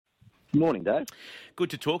Morning, Dave. Good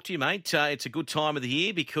to talk to you, mate. It's a good time of the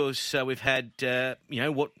year because we've had, a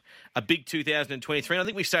big 2023. And I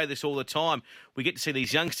think we say this all the time. We get to see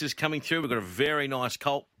these youngsters coming through. We've got a very nice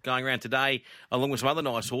colt going around today, along with some other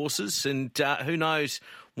nice horses. And who knows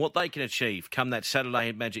what they can achieve come that Saturday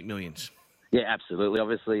at Magic Millions. Yeah, absolutely.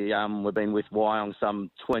 Obviously, we've been with Wyong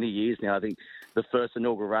some 20 years now. I think the first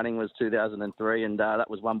inaugural running was 2003, and that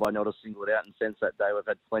was won by Not a Singled Out. And since that day, we've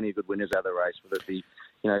had plenty of good winners out of the race, whether it be,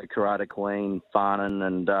 Karate Queen,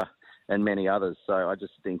 Farnan, and many others. So I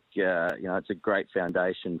just think, it's a great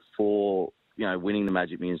foundation for, winning the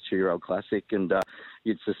Magic Millions 2-year-old Classic. And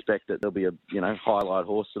you'd suspect that there'll be a, highlight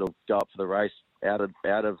horse that'll go up for the race out of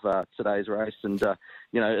today's race. And,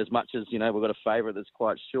 as much as, we've got a favourite that's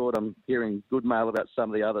quite short, I'm hearing good mail about some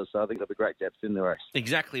of the others. So I think there'll be great depth in the race.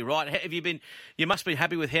 Exactly right. You must be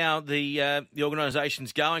happy with how the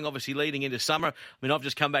organisation's going, obviously leading into summer. I mean, I've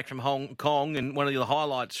just come back from Hong Kong, and one of the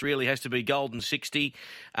highlights really has to be Golden 60.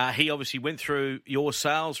 He obviously went through your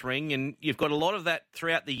sales ring, and you've got a lot of that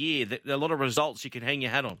throughout the year, a lot of results you can hang your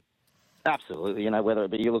hat on. Absolutely, whether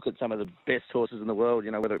it be you look at some of the best horses in the world,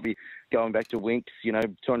 whether it be going back to Winks,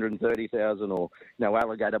 230,000, or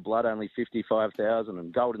Alligator Blood only 55,000,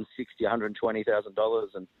 and Golden 60, $120,000,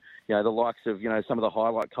 and the likes of some of the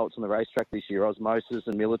highlight colts on the racetrack this year, Osmosis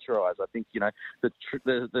and Militarize. I think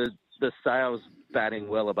the sales batting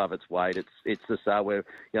well above its weight. It's the sale where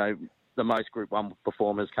the most Group 1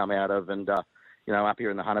 performers come out of, and up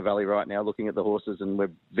here in the Hunter Valley right now, looking at the horses, and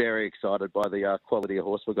we're very excited by the quality of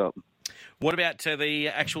horse we've got. What about the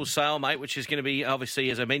actual sale, mate, which is going to be, obviously,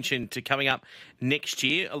 as I mentioned, coming up next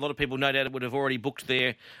year? A lot of people, no doubt, would have already booked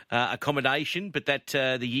their accommodation, but that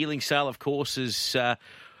the yearling sale, of course, is,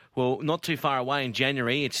 not too far away in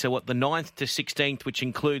January. It's, the 9th to 16th, which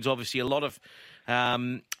includes, obviously, a lot of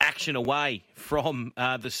action away from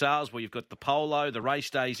the sales, where you've got the polo, the race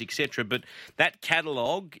days, etc. But that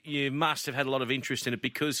catalogue, you must have had a lot of interest in it,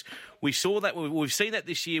 because we've seen that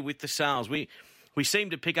this year with the sales. We seem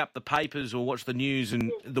to pick up the papers or watch the news,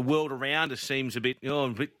 and the world around us seems a bit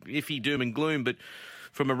iffy, doom and gloom. But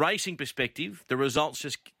from a racing perspective, the results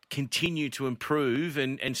just continue to improve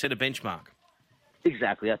and set a benchmark.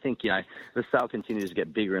 Exactly. I think, the sale continues to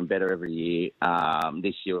get bigger and better every year.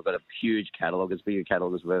 This year we've got a huge catalogue, as big a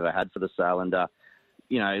catalogue as we've ever had for the sale. And,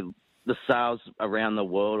 the sales around the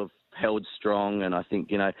world have held strong. And I think,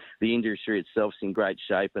 the industry itself's in great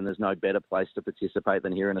shape, and there's no better place to participate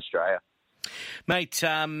than here in Australia. Mate,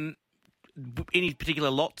 any particular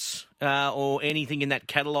lots or anything in that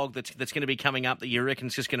catalogue that's going to be coming up that you reckon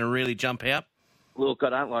is just going to really jump out? Look, I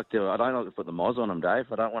don't like to put the moz on them,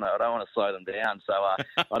 Dave. I don't want to slow them down. So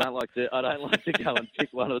I don't like to go and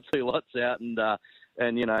pick one or two lots out and allow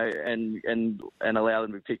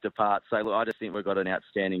them to be picked apart. So look, I just think we've got an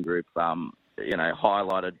outstanding group.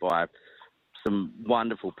 Highlighted by some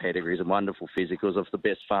wonderful pedigrees and wonderful physicals of the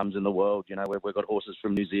best farms in the world. We've got horses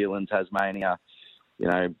from New Zealand, Tasmania,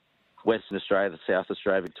 Western Australia, South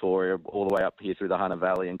Australia, Victoria, all the way up here through the Hunter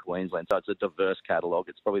Valley and Queensland. So it's a diverse catalogue.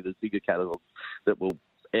 It's probably the biggest catalogue that we'll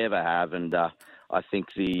ever have. And I think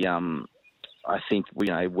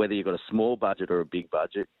whether you've got a small budget or a big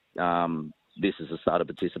budget, this is a start to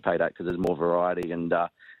participate at, because there's more variety and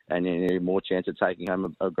more chance of taking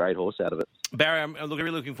home a great horse out of it. Barry, I'm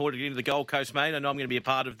really looking forward to getting to the Gold Coast, mate. I know I'm going to be a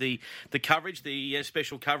part of the coverage, the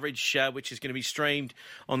special coverage, which is going to be streamed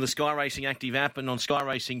on the Sky Racing Active app and on Sky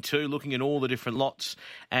Racing 2, looking at all the different lots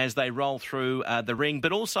as they roll through the ring.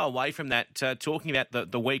 But also away from that, talking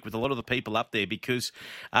about the week with a lot of the people up there, because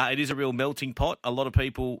it is a real melting pot. A lot of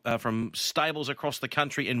people from stables across the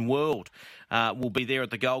country and world will be there at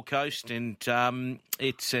the Gold Coast, and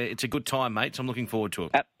it's a good time, mate, so I'm looking forward to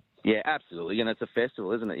it. Yeah, absolutely. It's a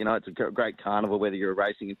festival, isn't it? It's a great carnival, whether you're a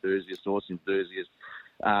racing enthusiast, horse enthusiast,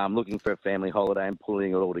 looking for a family holiday and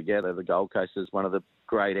pulling it all together. The Gold Coast is one of the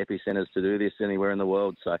great epicenters to do this anywhere in the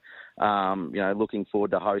world. So, looking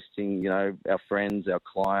forward to hosting, our friends, our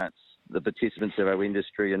clients, the participants of our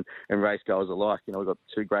industry and race goers alike. We've got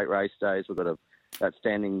 2 great race days. We've got a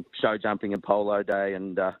outstanding show jumping and polo day,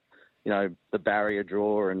 and, the barrier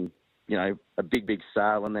draw, and a big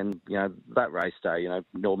sale, and then, that race day,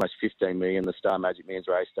 almost 15 million, the Star Magic Millions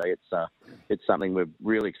race day. It's something we're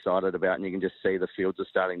really excited about, and you can just see the fields are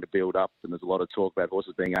starting to build up, and there's a lot of talk about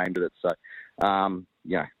horses being aimed at it. So,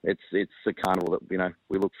 it's a carnival that,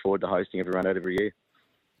 we look forward to hosting everyone out every year.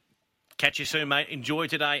 Catch you soon, mate. Enjoy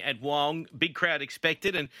today at Wyong. Big crowd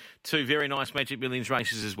expected, and 2 very nice Magic Millions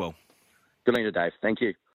races as well. Good evening, Dave. Thank you.